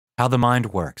How the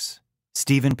Mind Works.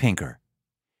 Steven Pinker.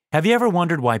 Have you ever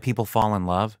wondered why people fall in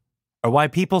love? Or why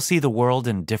people see the world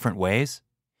in different ways?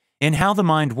 In How the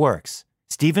Mind Works,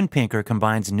 Steven Pinker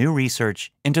combines new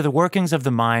research into the workings of the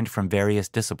mind from various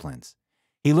disciplines.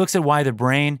 He looks at why the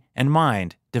brain and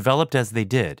mind developed as they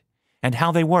did, and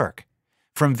how they work.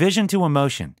 From vision to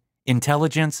emotion,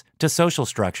 intelligence to social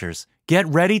structures, get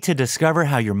ready to discover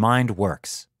how your mind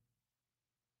works.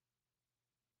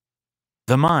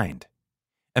 The mind.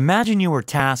 Imagine you were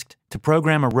tasked to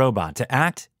program a robot to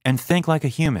act and think like a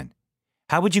human.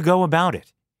 How would you go about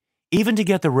it? Even to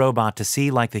get the robot to see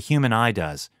like the human eye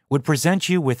does would present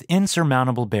you with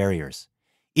insurmountable barriers.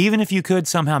 Even if you could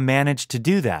somehow manage to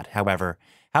do that, however,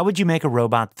 how would you make a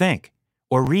robot think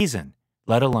or reason,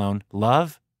 let alone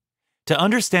love? To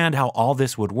understand how all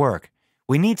this would work,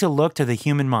 we need to look to the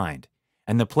human mind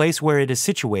and the place where it is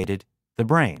situated, the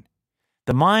brain.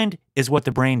 The mind is what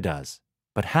the brain does,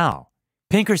 but how?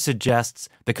 Pinker suggests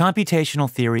the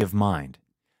computational theory of mind.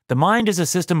 The mind is a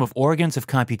system of organs of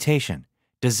computation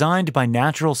designed by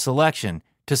natural selection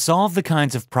to solve the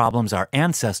kinds of problems our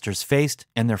ancestors faced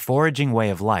in their foraging way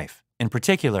of life, in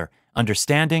particular,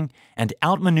 understanding and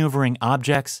outmaneuvering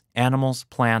objects, animals,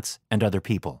 plants, and other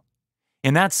people.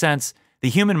 In that sense, the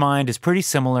human mind is pretty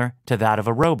similar to that of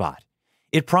a robot.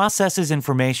 It processes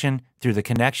information through the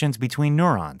connections between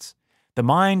neurons. The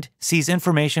mind sees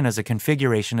information as a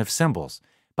configuration of symbols.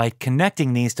 By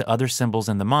connecting these to other symbols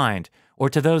in the mind or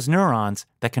to those neurons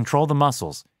that control the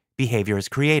muscles, behavior is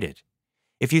created.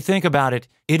 If you think about it,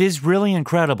 it is really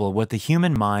incredible what the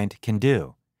human mind can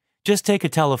do. Just take a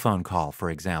telephone call, for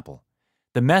example.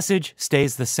 The message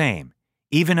stays the same,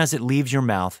 even as it leaves your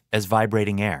mouth as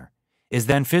vibrating air, is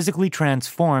then physically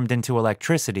transformed into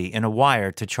electricity in a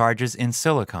wire to charges in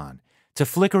silicon, to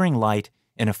flickering light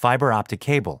in a fiber optic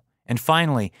cable, and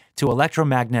finally to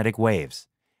electromagnetic waves,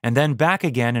 and then back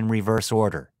again in reverse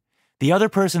order. The other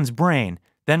person's brain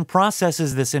then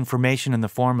processes this information in the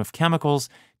form of chemicals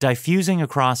diffusing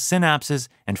across synapses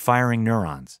and firing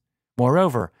neurons.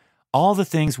 Moreover, all the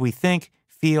things we think,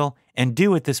 feel, and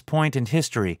do at this point in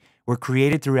history were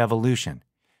created through evolution.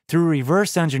 Through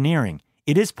reverse engineering,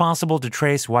 it is possible to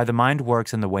trace why the mind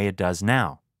works in the way it does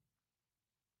now.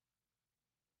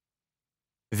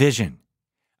 Vision.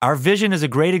 Our vision is a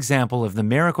great example of the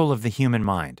miracle of the human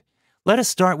mind. Let us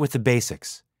start with the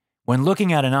basics. When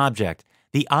looking at an object,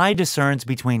 the eye discerns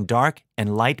between dark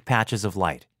and light patches of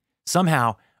light.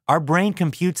 Somehow, our brain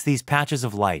computes these patches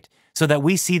of light so that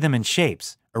we see them in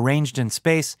shapes, arranged in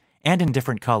space, and in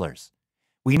different colors.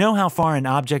 We know how far an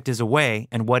object is away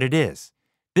and what it is.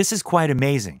 This is quite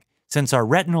amazing, since our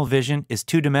retinal vision is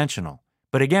two-dimensional.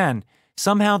 But again,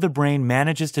 somehow the brain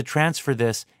manages to transfer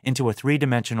this into a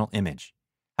three-dimensional image.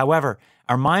 However,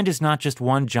 our mind is not just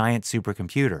one giant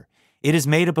supercomputer. It is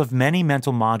made up of many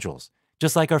mental modules.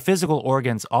 Just like our physical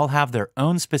organs all have their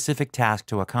own specific task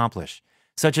to accomplish,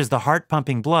 such as the heart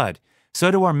pumping blood, so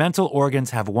do our mental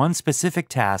organs have one specific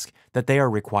task that they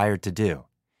are required to do.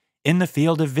 In the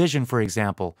field of vision, for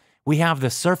example, we have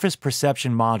the surface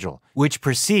perception module, which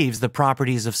perceives the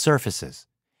properties of surfaces.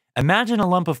 Imagine a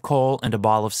lump of coal and a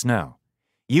ball of snow.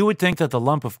 You would think that the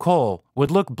lump of coal would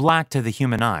look black to the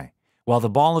human eye, while the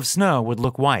ball of snow would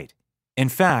look white. In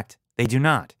fact, they do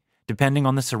not, depending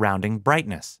on the surrounding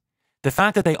brightness. The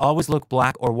fact that they always look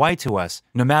black or white to us,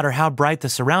 no matter how bright the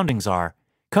surroundings are,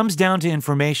 comes down to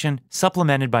information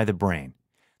supplemented by the brain.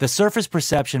 The surface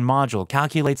perception module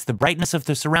calculates the brightness of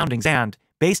the surroundings and,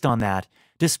 based on that,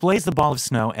 displays the ball of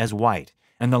snow as white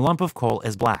and the lump of coal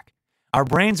as black. Our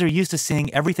brains are used to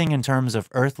seeing everything in terms of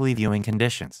earthly viewing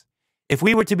conditions. If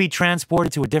we were to be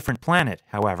transported to a different planet,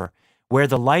 however, where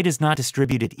the light is not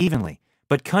distributed evenly,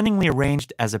 but cunningly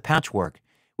arranged as a patchwork,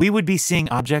 we would be seeing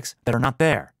objects that are not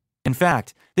there. In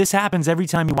fact, this happens every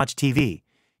time you watch TV.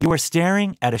 You are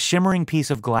staring at a shimmering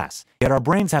piece of glass, yet our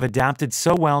brains have adapted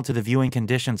so well to the viewing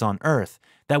conditions on Earth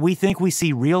that we think we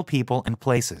see real people and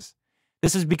places.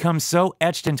 This has become so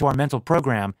etched into our mental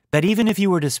program that even if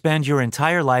you were to spend your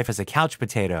entire life as a couch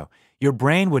potato, your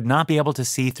brain would not be able to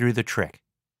see through the trick.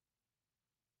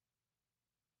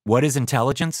 What is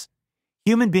intelligence?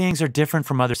 Human beings are different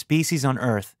from other species on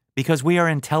Earth because we are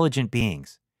intelligent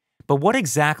beings. But what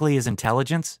exactly is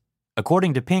intelligence?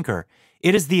 According to Pinker,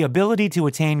 it is the ability to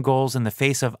attain goals in the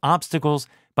face of obstacles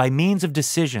by means of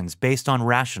decisions based on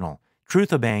rational,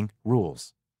 truth-obeying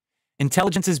rules.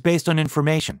 Intelligence is based on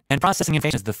information, and processing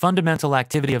information is the fundamental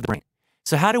activity of the brain.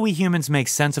 So how do we humans make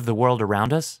sense of the world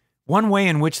around us? One way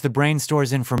in which the brain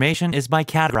stores information is by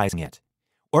categorizing it.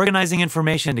 Organizing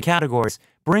information into categories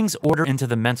brings order into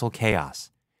the mental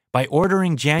chaos. By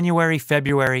ordering January,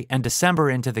 February, and December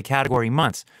into the category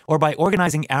months, or by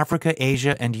organizing Africa,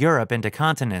 Asia, and Europe into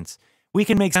continents, we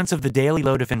can make sense of the daily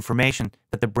load of information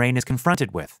that the brain is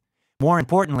confronted with. More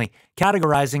importantly,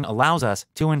 categorizing allows us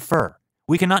to infer.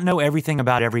 We cannot know everything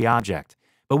about every object,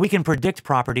 but we can predict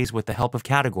properties with the help of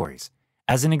categories.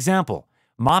 As an example,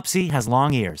 Mopsy has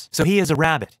long ears, so he is a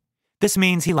rabbit. This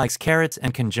means he likes carrots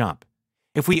and can jump.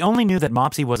 If we only knew that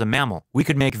Mopsy was a mammal, we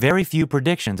could make very few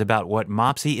predictions about what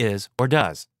Mopsy is or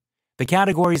does. The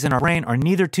categories in our brain are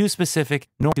neither too specific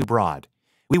nor too broad.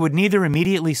 We would neither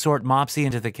immediately sort Mopsy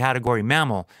into the category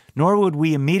mammal, nor would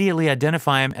we immediately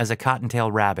identify him as a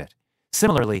cottontail rabbit.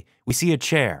 Similarly, we see a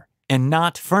chair, and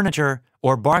not furniture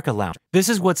or barca lounge. This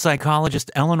is what psychologist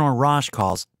Eleanor Rosch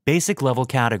calls basic level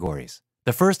categories,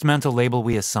 the first mental label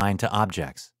we assign to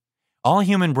objects. All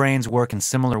human brains work in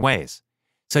similar ways.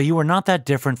 So you are not that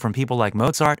different from people like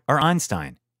Mozart or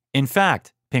Einstein. In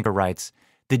fact, Pinker writes,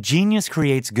 the genius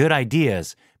creates good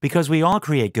ideas because we all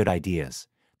create good ideas.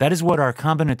 That is what our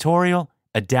combinatorial,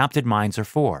 adapted minds are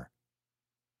for.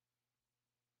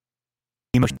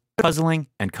 Emotion. The puzzling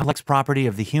and complex property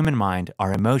of the human mind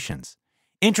are emotions.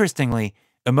 Interestingly,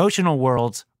 emotional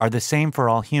worlds are the same for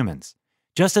all humans.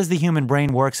 Just as the human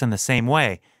brain works in the same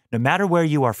way, no matter where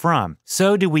you are from,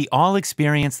 so do we all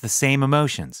experience the same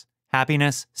emotions: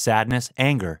 happiness, sadness,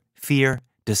 anger, fear,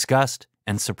 disgust,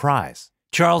 and surprise.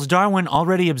 Charles Darwin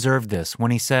already observed this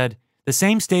when he said, "The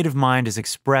same state of mind is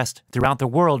expressed throughout the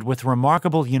world with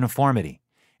remarkable uniformity,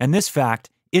 and this fact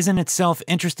is in itself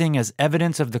interesting as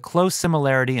evidence of the close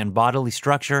similarity in bodily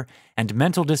structure and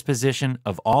mental disposition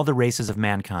of all the races of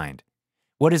mankind.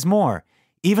 What is more,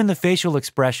 even the facial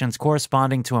expressions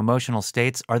corresponding to emotional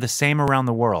states are the same around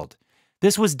the world.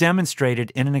 This was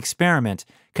demonstrated in an experiment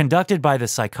conducted by the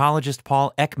psychologist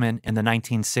Paul Ekman in the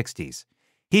 1960s.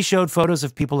 He showed photos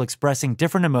of people expressing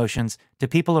different emotions to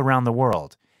people around the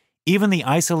world, even the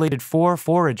isolated 4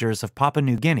 foragers of Papua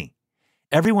New Guinea.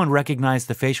 Everyone recognized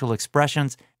the facial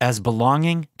expressions as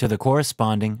belonging to the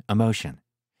corresponding emotion.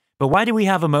 But why do we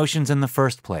have emotions in the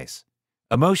first place?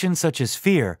 Emotions such as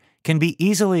fear can be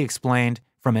easily explained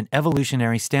from an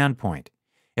evolutionary standpoint.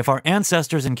 If our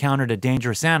ancestors encountered a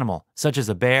dangerous animal, such as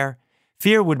a bear,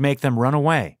 fear would make them run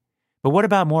away. But what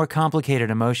about more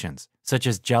complicated emotions, such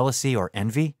as jealousy or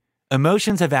envy?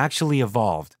 Emotions have actually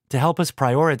evolved to help us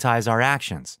prioritize our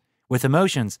actions. With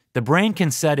emotions, the brain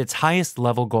can set its highest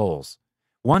level goals.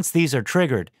 Once these are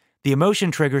triggered, the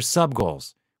emotion triggers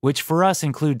sub-goals, which for us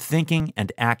include thinking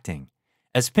and acting.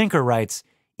 As Pinker writes,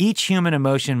 each human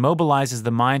emotion mobilizes the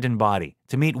mind and body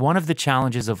to meet one of the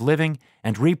challenges of living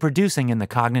and reproducing in the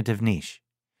cognitive niche.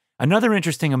 Another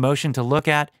interesting emotion to look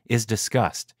at is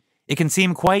disgust. It can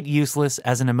seem quite useless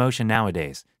as an emotion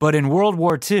nowadays, but in World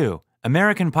War II,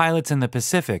 American pilots in the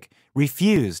Pacific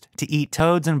refused to eat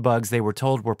toads and bugs they were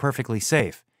told were perfectly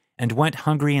safe, and went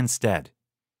hungry instead.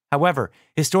 However,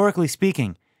 historically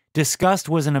speaking, disgust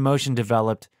was an emotion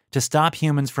developed to stop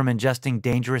humans from ingesting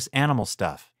dangerous animal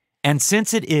stuff. And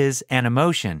since it is an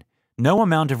emotion, no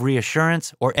amount of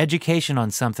reassurance or education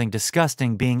on something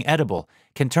disgusting being edible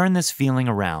can turn this feeling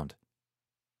around.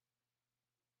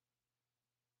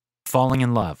 Falling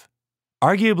in love.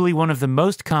 Arguably one of the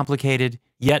most complicated,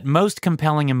 yet most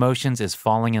compelling emotions is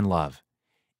falling in love.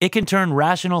 It can turn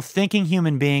rational thinking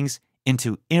human beings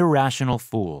into irrational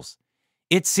fools.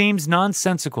 It seems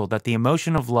nonsensical that the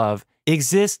emotion of love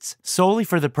exists solely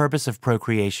for the purpose of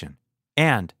procreation.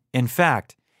 And, in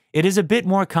fact, it is a bit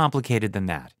more complicated than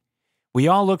that. We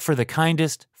all look for the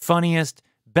kindest, funniest,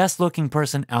 best-looking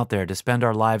person out there to spend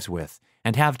our lives with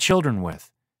and have children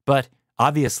with. But,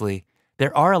 obviously,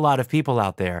 there are a lot of people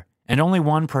out there and only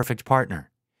one perfect partner.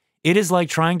 It is like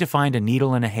trying to find a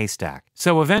needle in a haystack.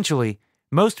 So eventually,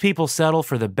 most people settle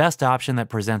for the best option that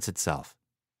presents itself.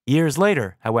 Years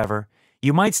later, however,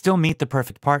 you might still meet the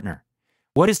perfect partner.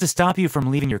 What is to stop you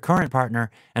from leaving your current partner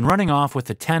and running off with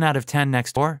the 10 out of 10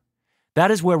 next door?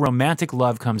 That is where romantic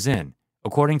love comes in,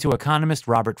 according to economist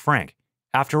Robert Frank.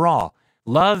 After all,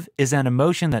 love is an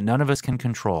emotion that none of us can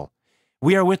control.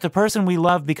 We are with the person we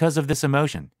love because of this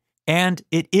emotion, and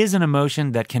it is an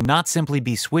emotion that cannot simply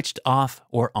be switched off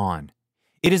or on.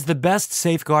 It is the best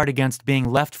safeguard against being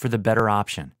left for the better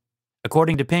option.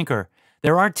 According to Pinker,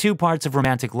 there are 2 parts of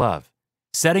romantic love: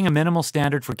 setting a minimal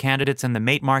standard for candidates in the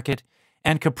mate market,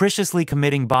 and capriciously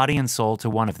committing body and soul to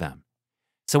one of them.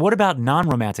 So what about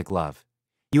non-romantic love?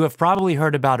 You have probably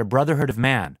heard about a brotherhood of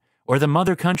man, or the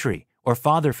mother country, or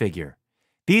father figure.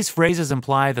 These phrases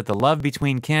imply that the love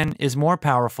between kin is more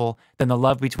powerful than the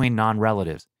love between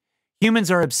non-relatives.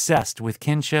 Humans are obsessed with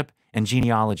kinship and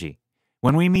genealogy.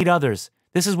 When we meet others,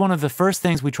 this is one of the first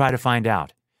things we try to find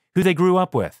out: who they grew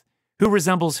up with, who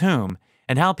resembles whom,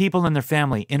 and how people in their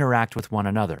family interact with one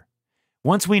another.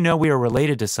 Once we know we are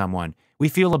related to someone, we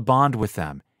feel a bond with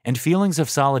them, and feelings of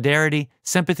solidarity,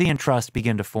 sympathy, and trust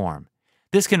begin to form.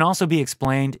 This can also be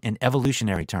explained in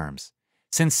evolutionary terms.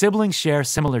 Since siblings share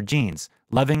similar genes,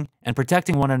 loving and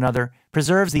protecting one another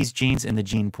preserves these genes in the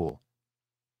gene pool.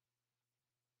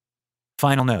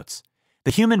 Final notes.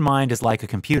 The human mind is like a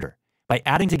computer. By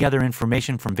adding together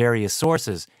information from various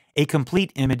sources, a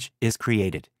complete image is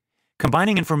created.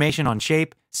 Combining information on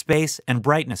shape, space, and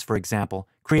brightness, for example,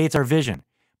 creates our vision.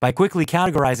 By quickly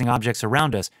categorizing objects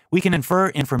around us, we can infer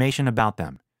information about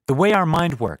them. The way our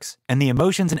mind works and the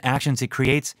emotions and actions it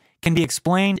creates can be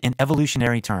explained in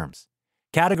evolutionary terms.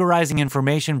 Categorizing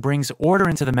information brings order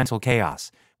into the mental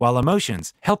chaos, while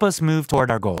emotions help us move toward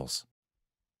our goals.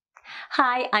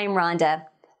 Hi, I'm Rhonda,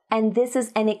 and this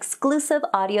is an exclusive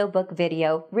audiobook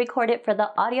video recorded for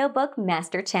the Audiobook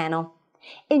Master channel.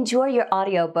 Enjoy your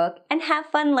audiobook and have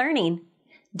fun learning.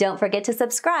 Don't forget to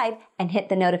subscribe and hit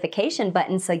the notification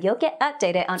button so you'll get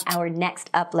updated on our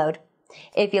next upload.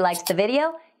 If you liked the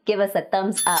video, give us a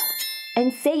thumbs up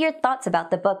and say your thoughts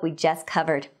about the book we just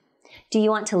covered. Do you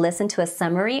want to listen to a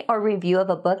summary or review of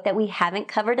a book that we haven't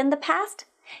covered in the past?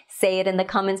 Say it in the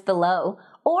comments below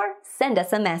or send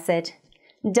us a message.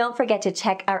 Don't forget to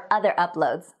check our other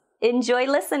uploads. Enjoy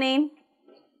listening!